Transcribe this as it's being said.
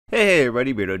Hey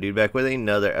everybody, Beardo Dude back with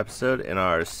another episode in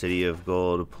our City of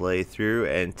Gold playthrough,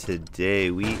 and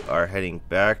today we are heading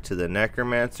back to the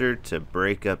Necromancer to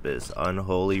break up his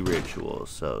unholy ritual,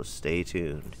 so stay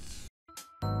tuned.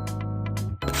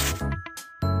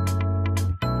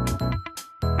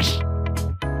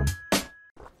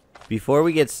 Before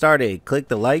we get started, click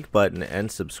the like button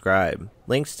and subscribe.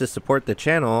 Links to support the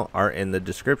channel are in the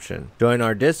description. Join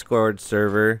our Discord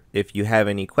server if you have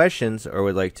any questions or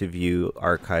would like to view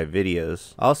archive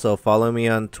videos. Also, follow me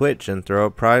on Twitch and throw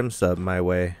a Prime sub my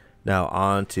way. Now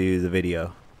on to the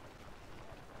video.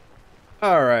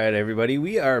 Alright everybody,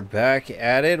 we are back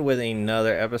at it with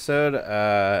another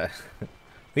episode.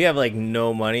 We have like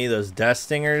no money. Those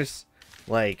deathstingers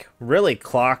like really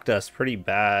clocked us pretty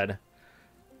bad.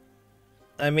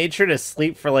 I made sure to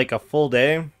sleep for like a full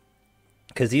day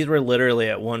because these were literally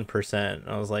at 1%.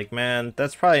 I was like, man,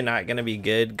 that's probably not going to be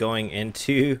good going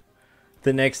into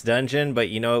the next dungeon. But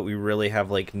you know what? We really have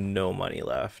like no money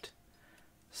left.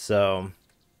 So,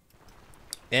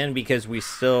 and because we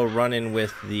still run in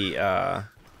with the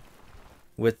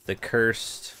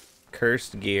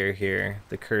cursed gear here,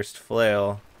 the cursed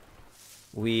flail,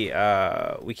 we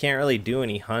can't really do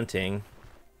any hunting.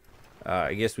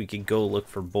 I guess we could go look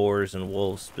for boars and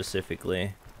wolves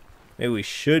specifically. Maybe we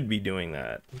should be doing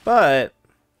that. But,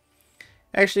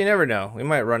 actually, you never know. We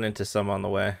might run into some on the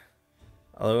way.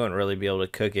 Although we wouldn't really be able to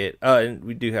cook it. Oh, and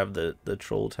we do have the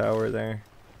troll tower there.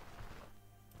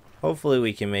 Hopefully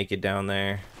we can make it down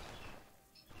there.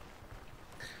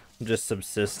 Just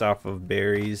subsist off of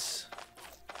berries.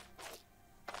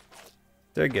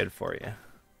 They're good for you.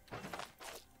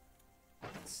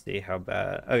 See how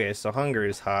bad. Okay, so hunger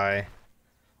is high.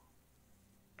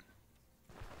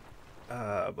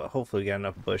 But hopefully we got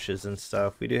enough bushes and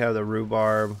stuff. We do have the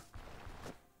rhubarb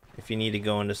if you need to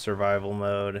go into survival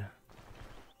mode.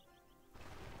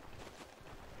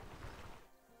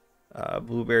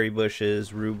 Blueberry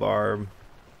bushes, rhubarb,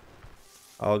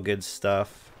 all good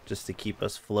stuff just to keep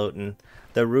us floating.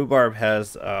 The rhubarb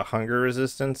has hunger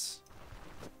resistance.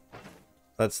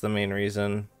 That's the main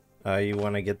reason you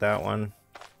want to get that one.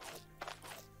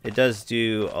 It does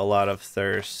do a lot of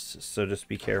thirst, so just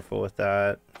be careful with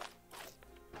that.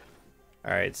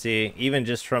 Alright, see, even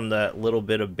just from that little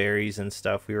bit of berries and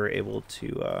stuff, we were able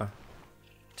to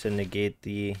negate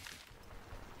the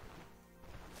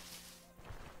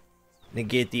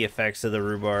effects of the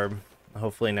rhubarb.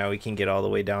 Hopefully now we can get all the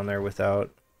way down there without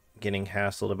getting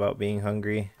hassled about being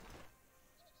hungry.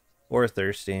 Or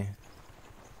thirsty.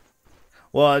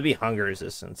 Well, it'd be hunger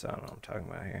resistance, I don't know what I'm talking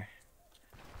about here.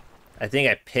 I think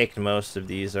I picked most of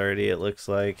these already, it looks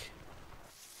like.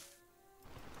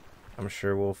 I'm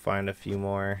sure we'll find a few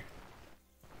more.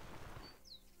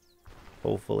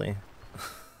 Hopefully.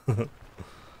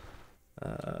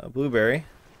 Blueberry.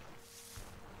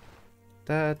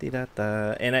 Da, dee, da,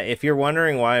 da. And if you're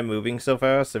wondering why I'm moving so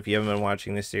fast, if you haven't been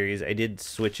watching this series, I did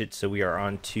switch it so we are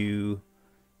on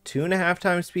 2.5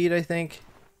 times speed, I think.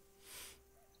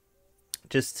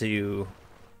 Just to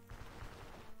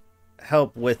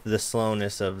help with the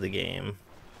slowness of the game.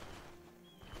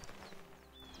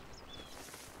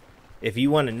 If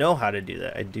you want to know how to do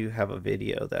that, I do have a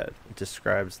video that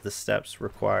describes the steps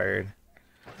required.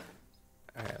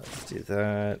 Alright, let's do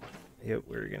that. Yep,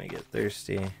 we're gonna get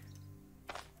thirsty.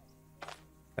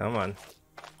 Come on.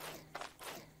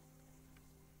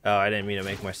 Oh, I didn't mean to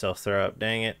make myself throw up.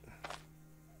 Dang it.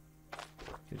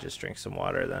 You just drink some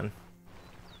water then.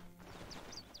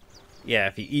 Yeah,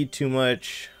 if you eat too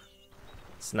much,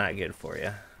 it's not good for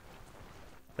you.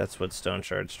 That's what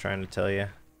Stoneshard's trying to tell you.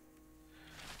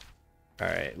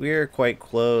 Alright, we are quite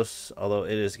close, although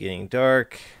it is getting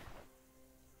dark.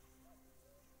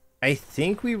 I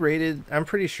think we raided... I'm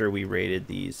pretty sure we raided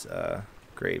these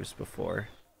graves before.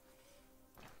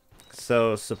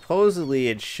 So, supposedly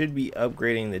it should be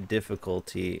upgrading the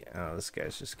difficulty. Oh, this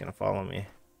guy's just gonna follow me.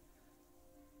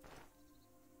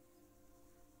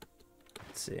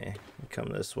 Let's see. Come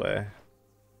this way.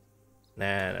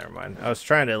 Nah, never mind. I was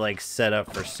trying to like set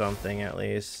up for something at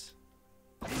least.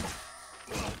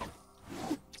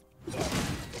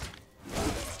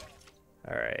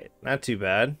 Alright, not too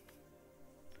bad.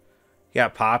 You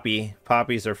got Poppy.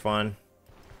 Poppies are fun.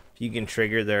 If you can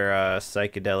trigger their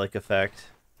psychedelic effect.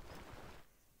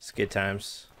 It's good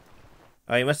times.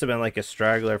 Oh, he must have been like a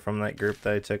straggler from that group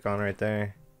that I took on right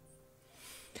there.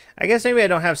 I guess maybe I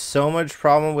don't have so much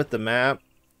problem with the map.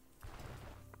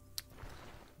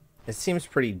 It seems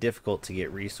pretty difficult to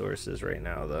get resources right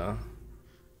now, though.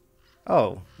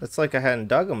 Oh, it's like I hadn't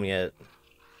dug them yet.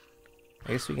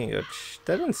 I guess we can go...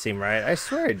 That doesn't seem right. I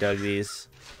swear I dug these.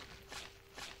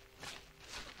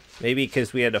 Maybe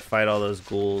because we had to fight all those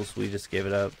ghouls, we just gave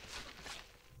it up.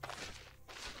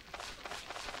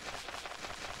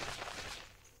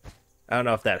 I don't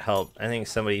know if that helped. I think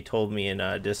somebody told me in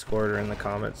Discord or in the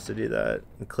comments to do that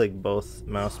and click both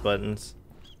mouse buttons.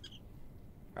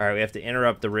 Alright, we have to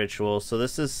interrupt the ritual. So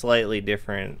this is slightly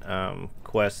different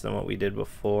quest than what we did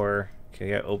before. Okay,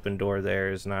 we got open door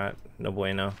there is not no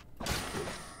bueno.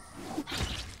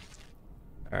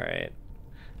 Alright.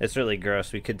 It's really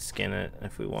gross. We could skin it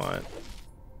if we want.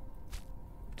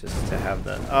 Just to have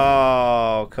the...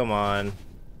 Oh, come on.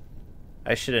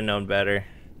 I should have known better.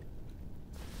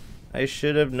 I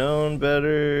should have known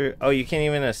better. Oh, you can't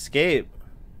even escape.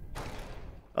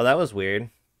 Oh, that was weird.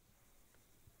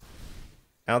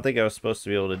 I don't think I was supposed to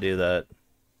be able to do that.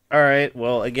 Alright,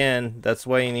 well, again, that's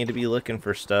why you need to be looking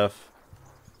for stuff.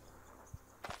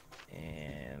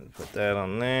 And put that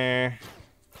on there.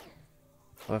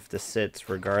 Left to sits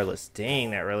regardless.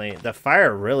 Dang, that really... The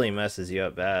fire really messes you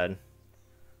up bad.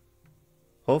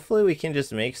 Hopefully we can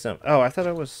just make some... Oh, I thought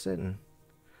I was sitting.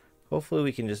 Hopefully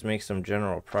we can just make some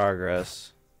general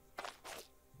progress.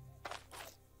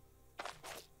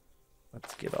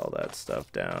 Let's get all that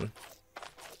stuff down.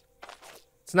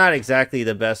 It's not exactly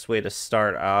the best way to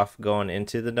start off going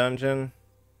into the dungeon.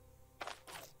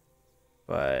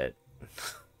 But...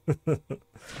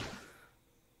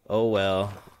 oh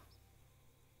well.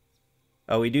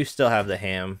 Oh, we do still have the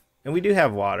ham. And we do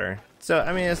have water. So,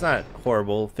 I mean, it's not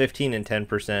horrible. 15 and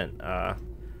 10%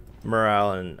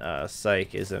 morale and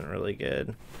psych isn't really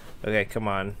good. Okay, come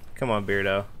on. Come on,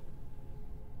 Beardo.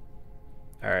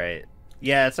 Alright.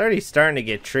 Yeah, it's already starting to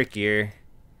get trickier.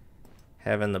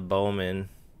 Having the bowman.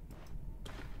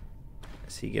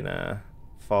 Is he gonna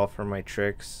fall for my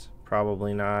tricks?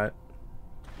 Probably not.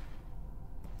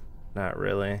 Not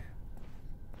really.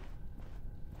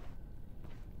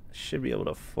 Should be able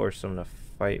to force him to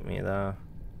fight me, though.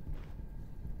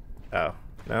 Oh,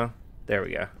 no? There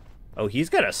we go. Oh, he's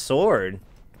got a sword.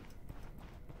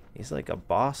 He's like a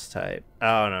boss type.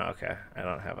 Oh, no, okay. I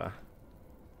don't have a...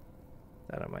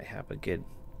 That I might have a good...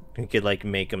 You could, like,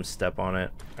 make him step on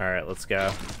it. Alright, let's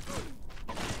go.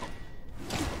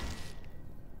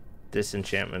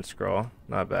 Disenchantment scroll.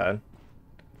 Not bad.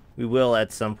 We will,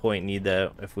 at some point, need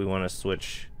that if we want to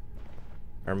switch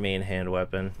our main hand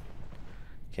weapon.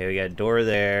 Okay, we got a door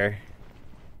there.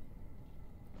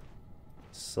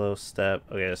 Slow step.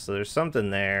 Okay, so there's something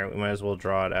there. We might as well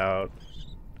draw it out.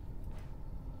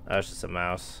 Oh, it's just a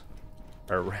mouse.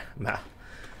 Or mouse.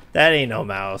 That ain't no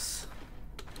mouse.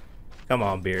 Come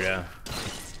on, Beardo.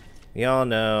 We all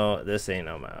know this ain't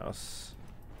no mouse.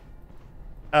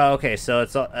 Oh, okay, so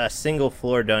it's a single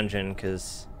floor dungeon,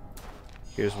 because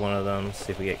here's one of them.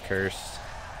 See if we get cursed.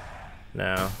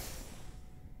 No.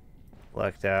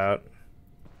 Lucked out.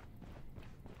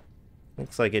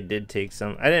 Looks like it did take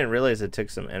some... I didn't realize it took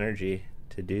some energy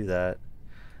to do that.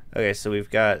 Okay, so we've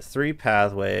got 3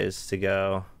 pathways to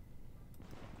go.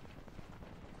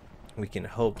 We can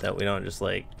hope that we don't just,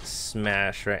 like,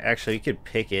 smash, right? Actually, we could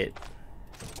pick it.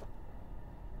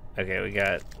 Okay, we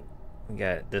got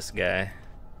this guy.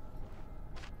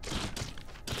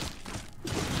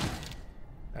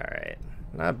 Alright,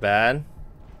 not bad.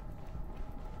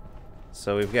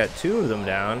 So we've got 2 of them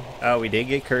down. Oh, we did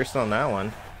get cursed on that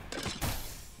one.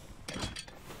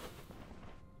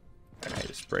 Alright,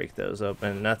 just break those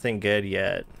open. Nothing good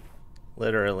yet.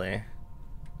 Literally.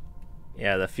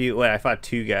 Yeah, the few... Wait, I fought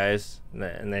 2 guys, and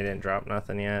they didn't drop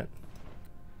nothing yet.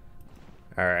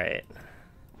 Alright.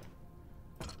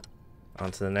 On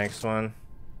to the next one.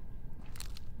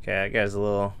 Okay, that guy's a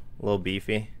little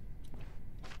beefy.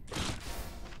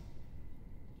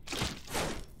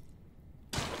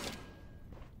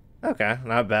 Okay,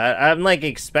 not bad. I'm, like,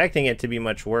 expecting it to be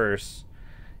much worse.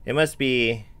 It must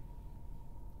be...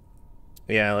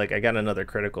 Yeah, like, I got another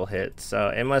critical hit, so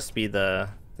it must be the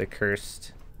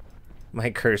cursed... My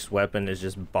cursed weapon is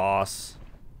just boss.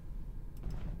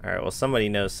 Alright, well, somebody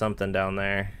knows something down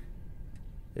there.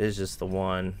 It is just the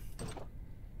one.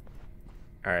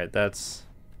 Alright, that's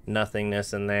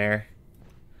nothingness in there.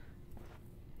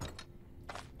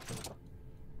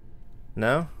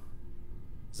 No?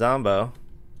 Zombo.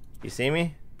 You see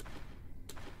me?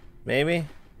 Maybe?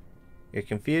 You're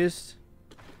confused?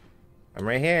 I'm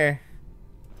right here.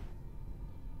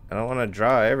 I don't want to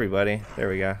draw everybody. There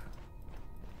we go.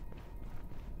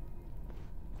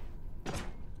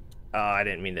 Oh, I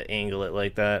didn't mean to angle it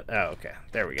like that. Oh, okay.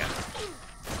 There we go.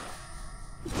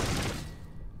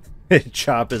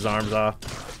 Chop his arms off.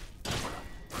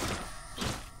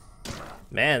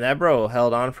 Man, that bro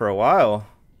held on for a while.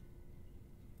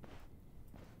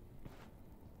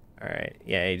 Alright,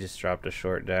 yeah, he just dropped a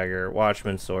short dagger.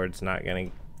 Watchman sword's not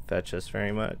gonna fetch us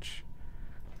very much.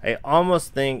 I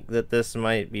almost think that this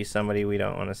might be somebody we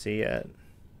don't want to see yet.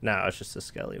 No, it's just a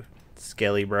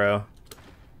skelly bro.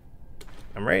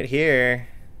 I'm right here.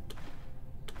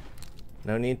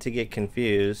 No need to get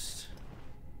confused.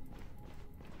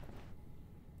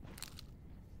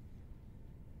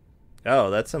 Oh,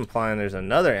 that's implying there's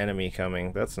another enemy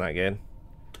coming. That's not good.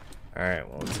 Alright,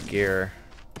 well, let's gear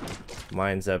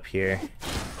mines up here.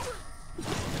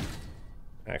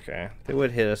 Okay, they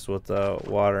would hit us with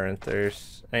water and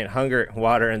thirst. I mean, hunger,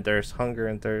 water and thirst, hunger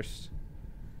and thirst.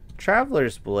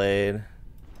 Traveler's Blade.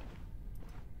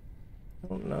 I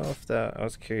don't know if that... I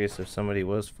was curious if somebody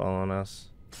was following us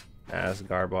as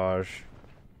garbage.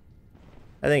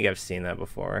 I think I've seen that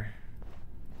before.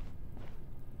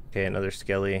 Okay, another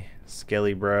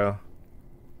skelly bro.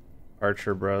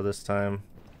 Archer bro this time.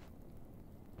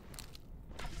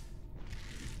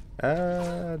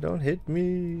 Ah, don't hit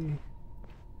me.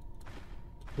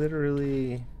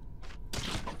 Literally.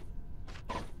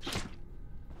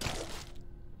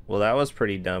 Well, that was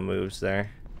pretty dumb moves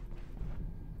there.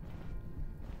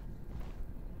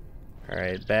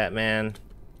 Alright, Batman.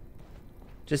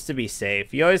 Just to be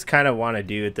safe. You always kind of want to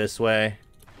do it this way.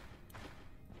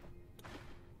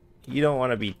 You don't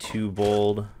want to be too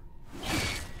bold.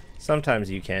 Sometimes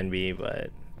you can be, but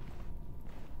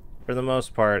for the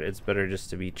most part, it's better just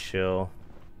to be chill.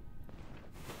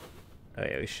 Oh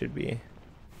yeah, we should be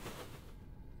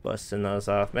busting those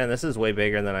off. Man, this is way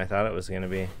bigger than I thought it was going to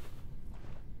be.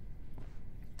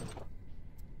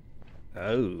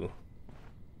 Oh.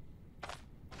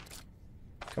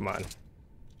 Come on.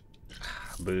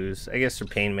 Booze. I guess for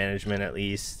pain management at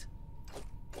least.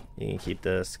 You can keep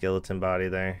the skeleton body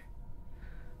there.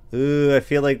 Ooh, I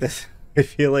feel like this... I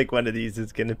feel like one of these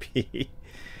is gonna be...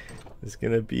 is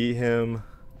gonna be him.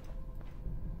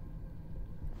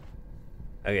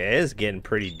 Okay, it is getting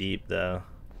pretty deep though.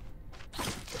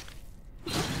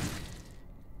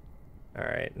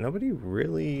 Alright, nobody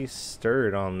really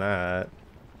stirred on that.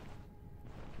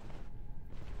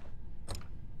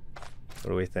 What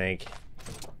do we think?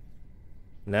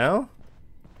 No?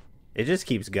 It just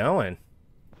keeps going.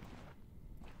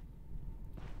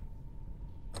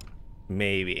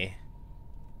 Maybe.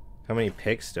 How many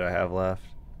picks do I have left?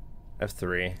 I have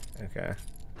 3. Okay.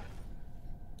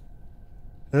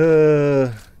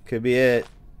 Could be it.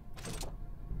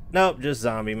 Nope, just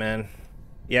zombie man.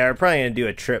 Yeah, we're probably gonna do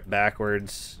a trip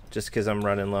backwards just because I'm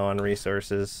running low on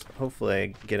resources. Hopefully I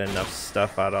get enough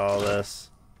stuff out of all this.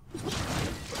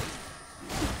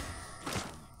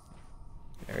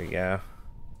 There we go.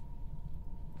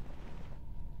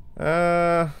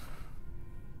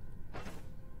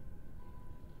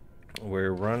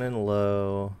 We're running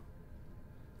low.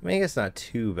 I mean, I guess not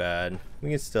too bad. We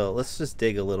can still, let's just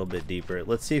dig a little bit deeper.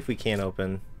 Let's see if we can't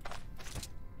open.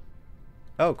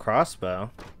 Oh,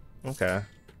 crossbow. Okay.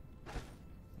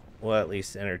 We'll at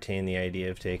least entertain the idea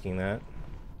of taking that.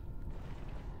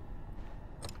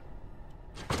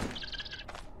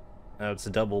 Oh, it's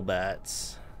double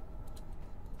bats.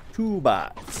 2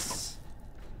 bats.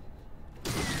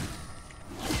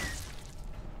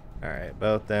 Alright,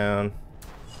 both down.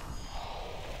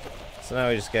 So now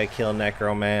we just gotta kill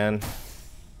Necro Man.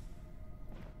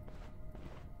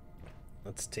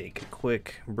 Let's take a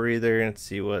quick breather and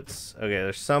see what's... Okay,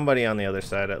 there's somebody on the other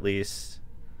side at least.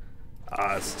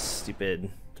 Ah, it's stupid.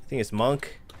 I think it's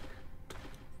Monk.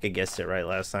 I guessed it right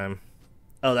last time.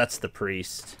 Oh, that's the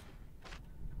priest.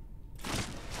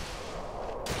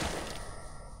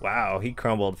 Wow, he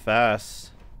crumbled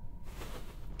fast.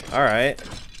 Alright.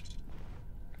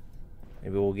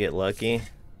 Maybe we'll get lucky.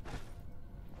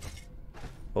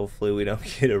 Hopefully we don't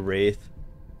get a wraith.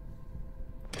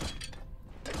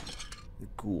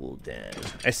 Ghoul Den.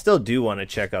 I still do want to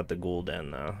check out the Ghoul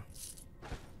Den though.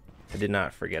 I did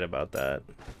not forget about that.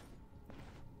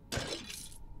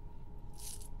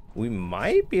 We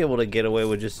might be able to get away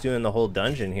with just doing the whole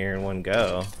dungeon here in one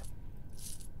go.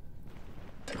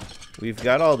 We've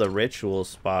got all the ritual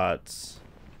spots.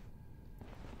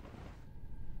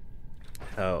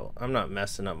 Oh, I'm not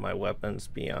messing up my weapons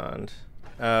beyond.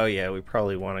 Oh yeah, we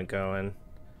probably want to go in.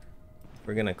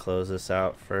 We're gonna close this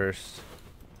out first.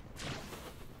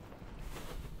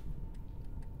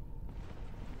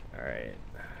 Alright.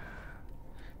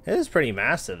 It is pretty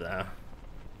massive though.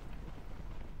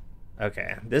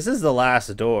 Okay, this is the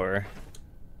last door.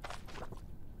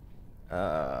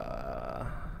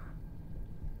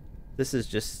 This is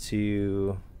just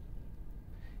to...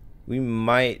 We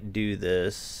might do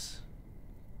this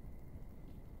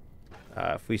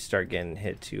if we start getting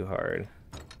hit too hard.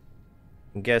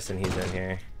 I'm guessing he's in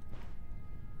here.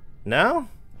 No?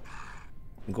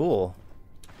 Ghoul.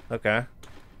 Okay.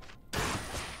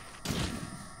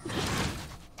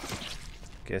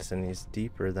 Guessing he's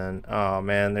deeper than... Oh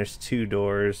man, there's 2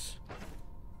 doors.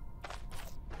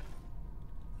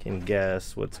 Can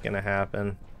guess what's gonna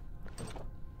happen.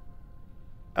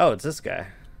 Oh, it's this guy.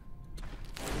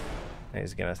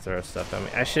 He's gonna throw stuff at me.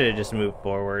 I should have just moved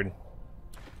forward.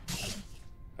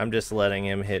 I'm just letting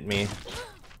him hit me.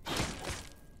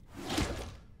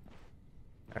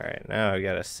 Alright, now I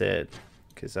gotta sit.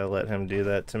 Because I let him do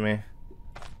that to me.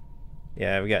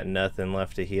 Yeah, I've got nothing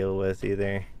left to heal with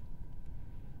either.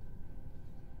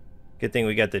 Good thing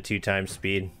we got the 2 times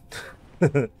speed.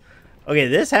 Okay,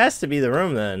 this has to be the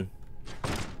room then.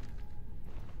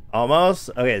 Almost?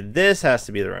 Okay, this has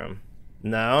to be the room.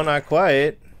 No, not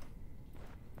quite.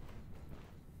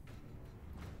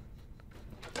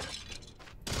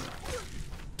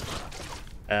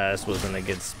 This wasn't a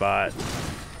good spot.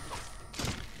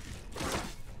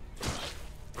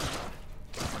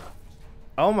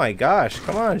 Oh my gosh,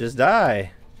 come on, just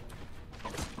die.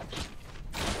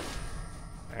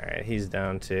 Alright, he's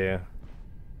down too.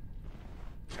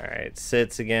 Alright,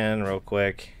 sits again real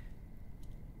quick.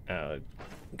 Oh,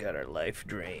 got our life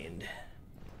drained.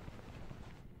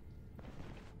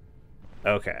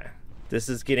 Okay, this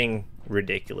is getting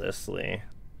ridiculously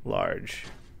large.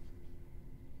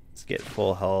 Let's get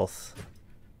full health.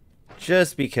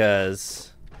 Just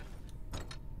because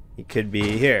he could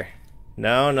be here.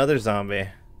 No, another zombie.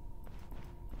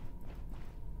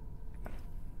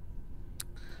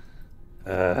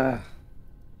 I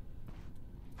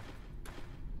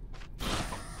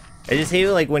just hate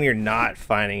it, like, when you're not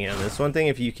finding him. It's one thing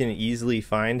if you can easily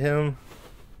find him.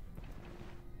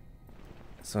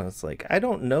 So it's like, I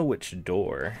don't know which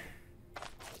door.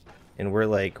 And we're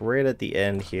like right at the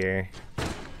end here.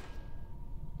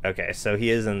 Okay, so he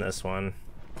is in this one.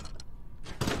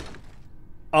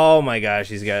 Oh my gosh,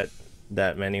 he's got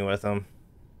that many with him.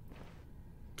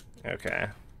 Okay,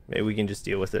 maybe we can just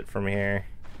deal with it from here.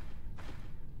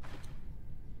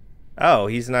 Oh,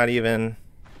 he's not even...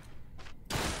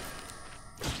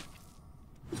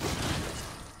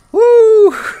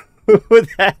 Woo!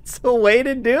 That's a way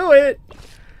to do it,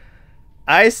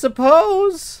 I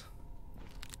suppose.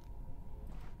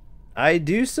 I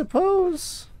do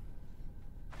suppose.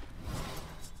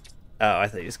 Oh, I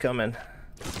thought he was coming.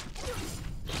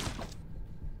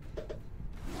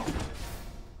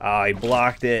 Oh, he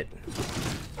blocked it.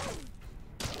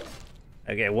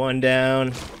 Okay, 1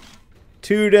 down.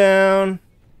 2 down.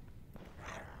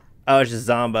 Oh, it's just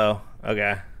Zombo.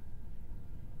 Okay.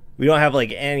 We don't have,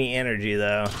 like, any energy,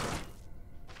 though.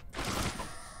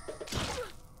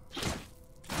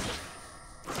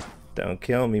 Don't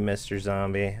kill me, Mr.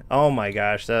 Zombie. Oh my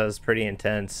gosh, that was pretty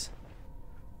intense.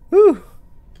 Whew.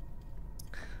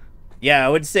 Yeah, I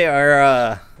would say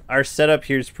our setup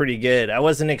here is pretty good. I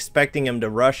wasn't expecting him to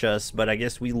rush us, but I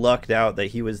guess we lucked out that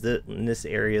he was in this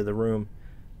area of the room,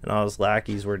 and all his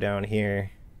lackeys were down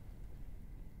here.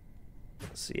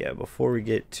 So yeah, before we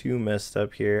get too messed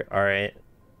up here, all right.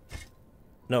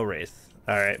 No wraith.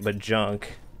 All right, but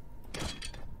junk.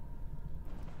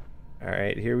 All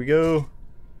right, here we go.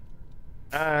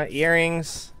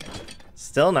 Earrings.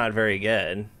 Still not very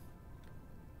good.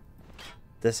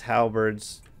 This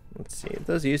halberd's... Let's see.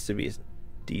 Those used to be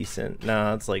decent.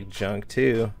 No, it's like junk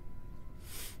too.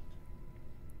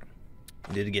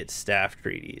 Did get staff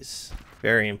treaties.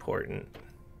 Very important.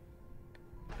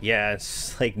 Yeah,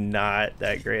 it's like not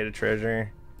that great a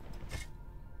treasure.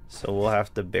 So we'll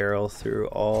have to barrel through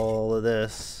all of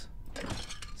this.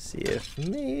 See if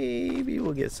maybe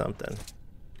we'll get something.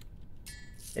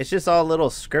 It's just all little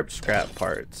script scrap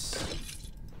parts.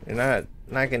 You're not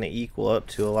gonna equal up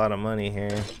to a lot of money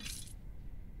here.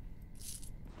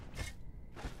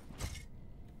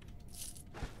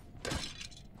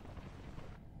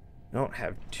 Don't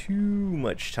have too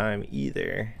much time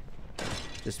either,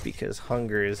 just because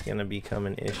hunger is gonna become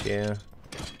an issue.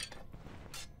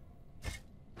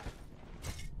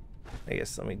 I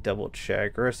guess let me double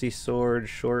check. Rusty sword,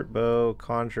 short bow,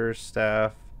 conjurer's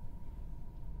staff.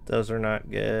 Those are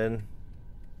not good.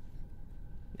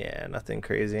 Yeah, nothing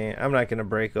crazy. I'm not gonna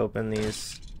break open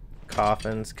these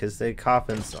coffins because the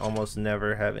coffins almost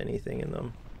never have anything in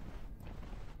them.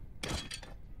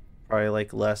 Probably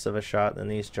like less of a shot than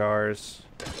these jars.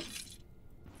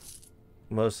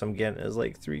 Most I'm getting is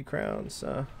like 3 crowns,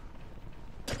 so.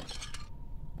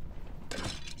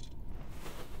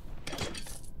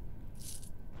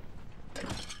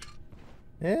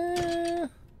 Yeah,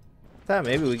 thought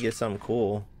maybe we get something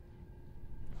cool.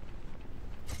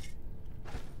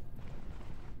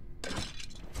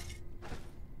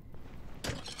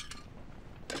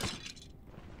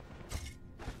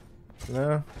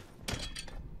 No, I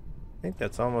think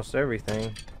that's almost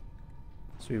everything.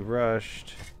 So we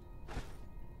rushed.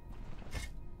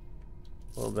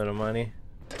 A little bit of money.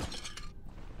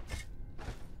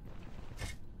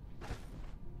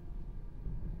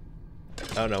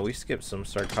 Oh no, we skipped some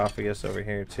sarcophagus over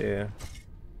here too.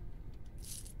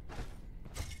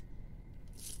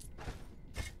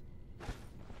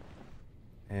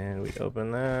 And we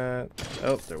open that.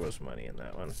 Oh, there was money in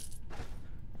that one.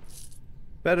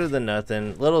 Better than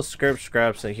nothing. Little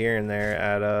scraps here and there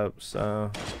add up,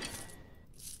 so.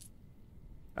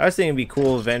 I was thinking it'd be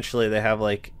cool eventually they have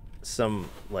like some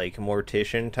like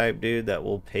mortician type dude that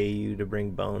will pay you to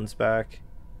bring bones back.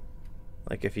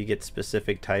 Like if you get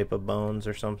specific type of bones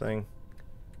or something.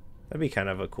 That'd be kind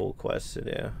of a cool quest to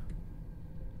do.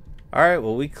 Alright,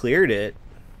 well we cleared it.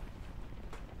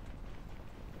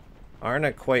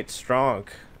 Arna quite strong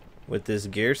with this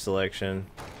gear selection.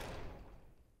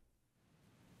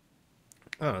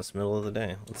 Oh, it's middle of the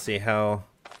day. Let's see how...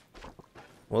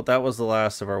 Well, that was the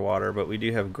last of our water, but we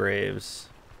do have graves.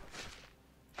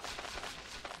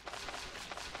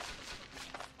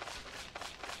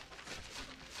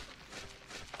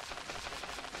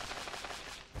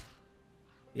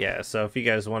 Yeah, so if you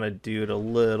guys want to do it a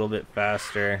little bit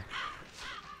faster,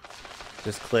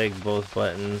 just click both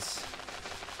buttons.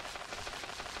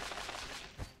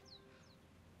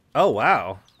 Oh,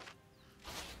 wow.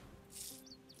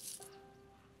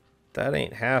 That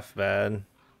ain't half bad.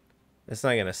 It's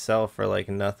not gonna sell for like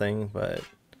nothing, but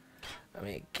I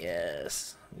mean, I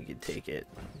guess we could take it.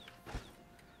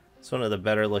 It's one of the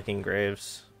better looking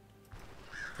graves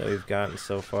that we've gotten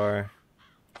so far.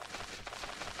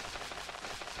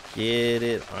 Get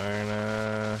it,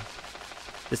 Arna.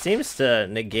 It seems to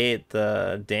negate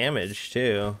the damage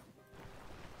too.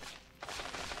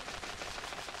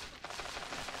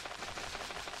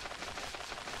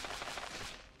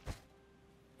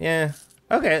 Yeah.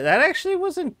 Okay, that actually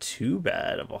wasn't too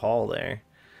bad of a haul there.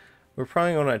 We're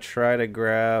probably going to try to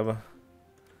grab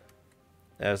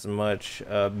as much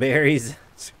berries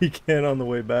as we can on the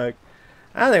way back.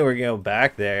 I don't think we're going to go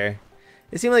back there.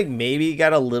 It seemed like maybe it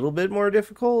got a little bit more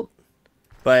difficult,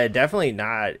 but definitely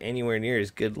not anywhere near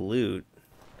as good loot.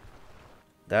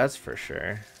 That's for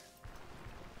sure.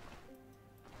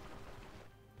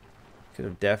 Could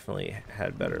have definitely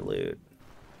had better loot.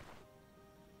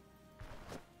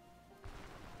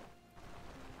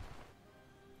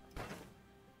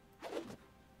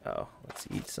 Oh, let's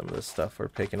eat some of the stuff we're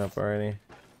picking up already.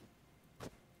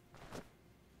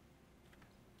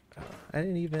 Oh, I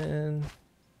didn't even...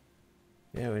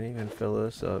 Yeah, we didn't even fill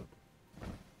this up.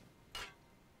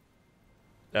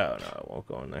 Oh, no, it won't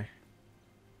go in there.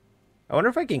 I wonder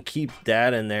if I can keep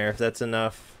that in there, if that's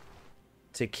enough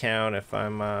to count if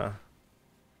I'm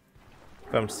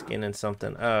skinning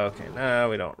something. Oh, okay. No,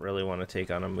 we don't really want to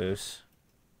take on a moose.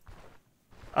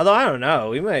 Although, I don't know.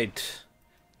 We might...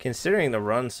 Considering the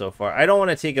run so far, I don't want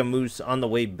to take a moose on the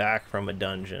way back from a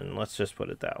dungeon. Let's just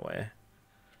put it that way.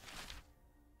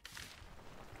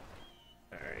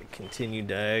 Alright, continue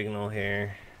diagonal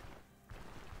here.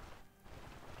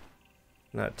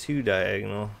 Not too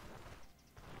diagonal.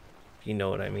 If you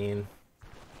know what I mean.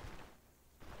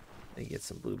 They get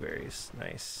some blueberries.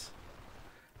 Nice.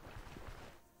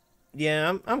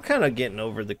 Yeah, I'm kind of getting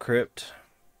over the crypt.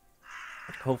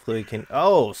 Hopefully we can...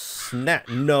 Oh, snap.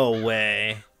 No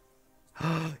way.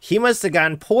 He must have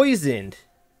gotten poisoned.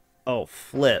 Oh,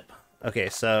 flip. Okay,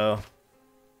 so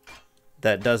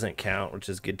that doesn't count, which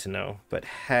is good to know. But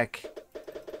heck.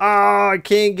 Oh, I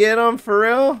can't get him for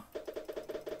real.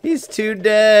 He's too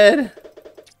dead.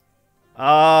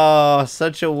 Oh,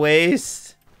 such a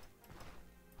waste.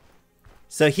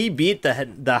 So he beat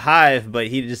the hive, but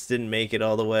he just didn't make it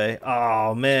all the way.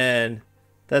 Oh, man.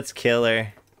 That's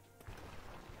killer.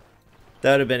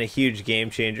 That would have been a huge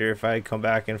game changer if I had come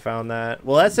back and found that.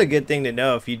 Well, that's a good thing to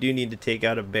know if you do need to take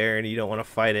out a bear and you don't want to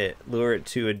fight it. Lure it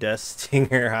to a death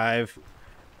stinger hive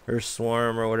or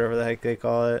swarm or whatever the heck they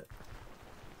call it.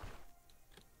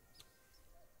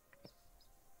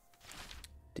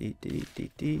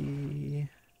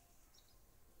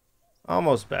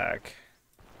 Almost back.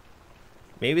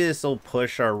 Maybe this will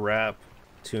push our rep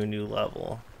to a new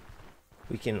level.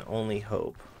 We can only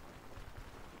hope.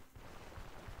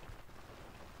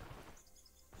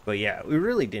 But yeah, we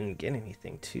really didn't get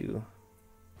anything too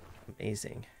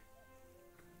amazing.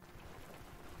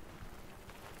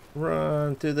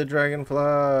 Run through the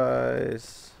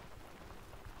dragonflies.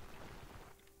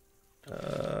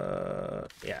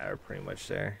 Yeah, we're pretty much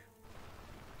there.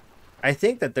 I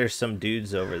think that there's some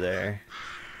dudes over there.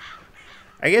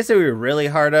 I guess if we were really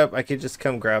hard up, I could just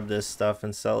come grab this stuff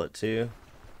and sell it too.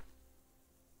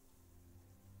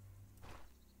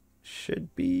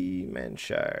 Should be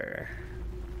Mannshire.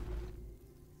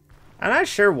 I'm not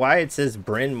sure why it says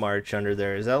Bryn March under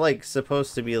there. Is that like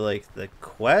supposed to be like the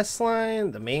quest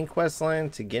line, the main quest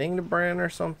line to getting to Bryn or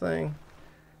something?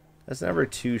 I was never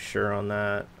too sure on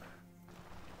that.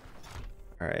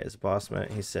 Alright, his boss man,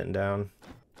 he's sitting down.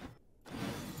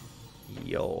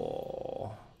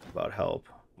 Yo, about help.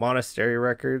 Monastery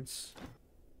records.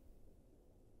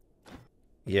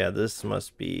 Yeah, this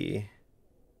must be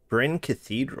Bryn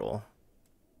Cathedral.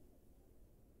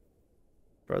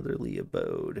 Brotherly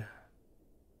Abode.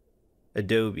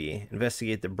 Adobe.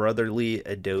 Investigate the Brotherly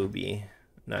Adobe.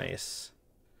 Nice.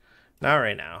 Not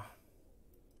right now.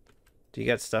 Do you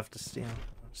got stuff to steal?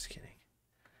 I'm just kidding.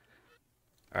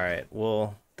 Alright,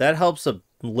 well, that helps a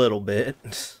little bit.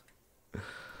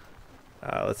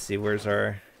 Let's see, where's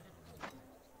our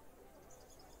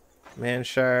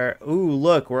Mannshire? Ooh,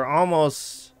 look, we're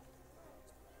almost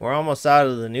out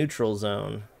of the neutral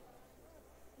zone.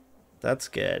 That's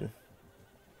good.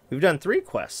 We've done 3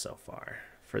 quests so far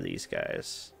for these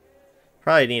guys.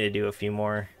 Probably need to do a few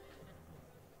more.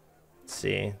 Let's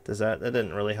see. Does that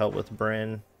didn't really help with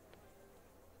Bryn.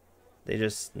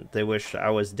 They wish I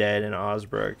was dead in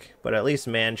Osbrook, but at least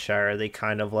Mannshire, they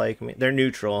kind of like me. They're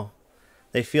neutral.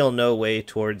 They feel no way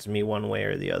towards me one way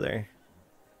or the other.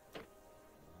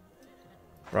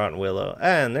 Rotten Willow.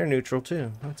 And they're neutral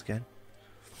too. That's good.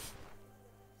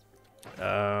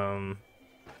 Oh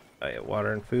yeah,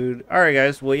 water and food. Alright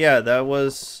guys, well yeah, that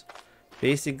was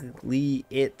basically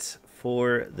it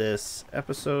for this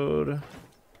episode.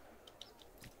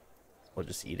 We'll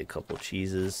just eat a couple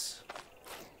cheeses.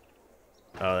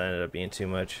 Oh, that ended up being too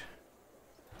much.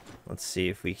 Let's see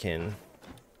if we can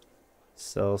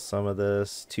sell some of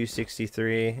this.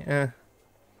 263.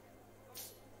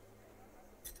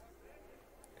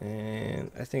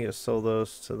 And I think I sold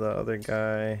those to the other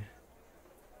guy.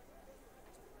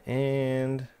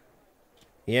 And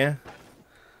yeah.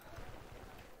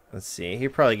 Let's see. He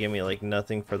probably gave me like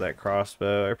nothing for that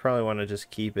crossbow. I probably want to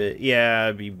just keep it. Yeah,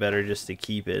 it'd be better just to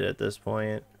keep it at this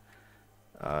point.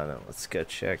 No, let's go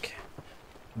check.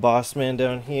 Boss man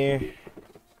down here.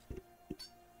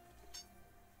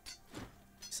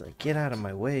 He's like, get out of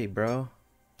my way, bro.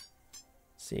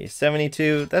 See,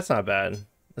 72. That's not bad.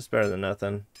 That's better than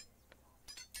nothing.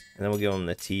 And then we'll give him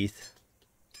the teeth.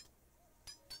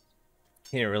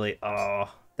 He didn't really.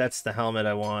 Oh, that's the helmet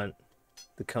I want.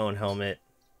 The cone helmet.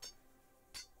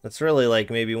 That's really like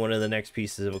maybe one of the next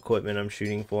pieces of equipment I'm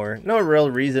shooting for. No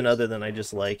real reason other than I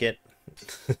just like it.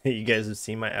 You guys have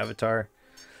seen my avatar.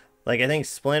 Like, I think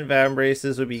splint valve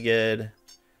braces would be good,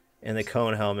 and the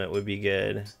cone helmet would be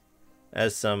good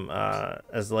as some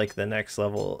as like the next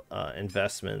level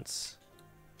investments.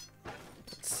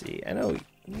 Let's see. I know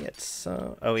we had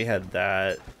some. Oh, we had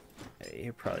that.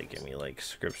 He'd probably give me like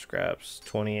script scraps.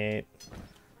 28.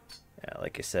 Yeah,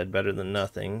 like I said, better than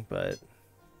nothing. But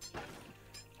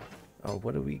oh,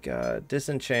 what do we got?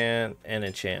 Disenchant and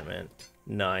enchantment.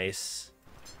 Nice.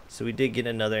 So we did get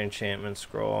another enchantment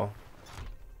scroll.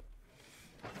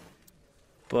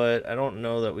 But I don't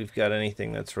know that we've got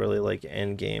anything that's really like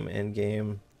end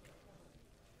game.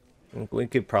 We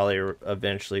could probably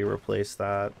eventually replace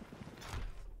that.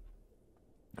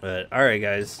 But alright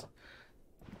guys,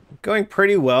 going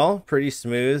pretty well, pretty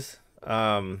smooth.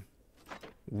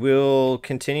 We'll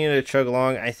continue to chug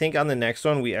along. I think on the next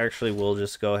one we actually will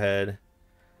just go ahead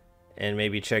and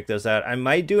maybe check those out. I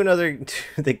might do another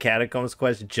the Catacombs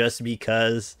quest just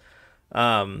because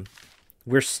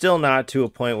we're still not to a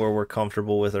point where we're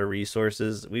comfortable with our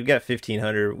resources. We've got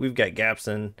 1,500. We've got gaps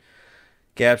in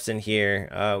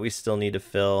here. We still need to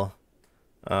fill.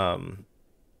 But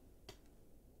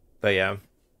yeah,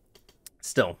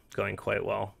 still going quite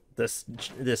well.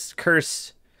 This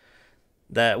curse,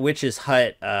 that witch's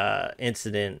hut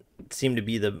incident seemed to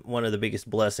be one of the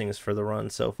biggest blessings for the run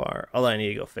so far. Although I need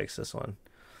to go fix this one.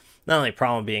 Not only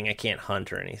problem being I can't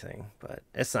hunt or anything, but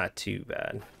it's not too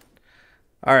bad.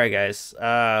 Alright guys,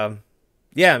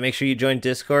 yeah, make sure you join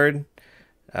Discord,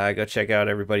 go check out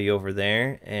everybody over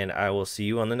there, and I will see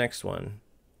you on the next one.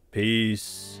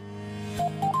 Peace.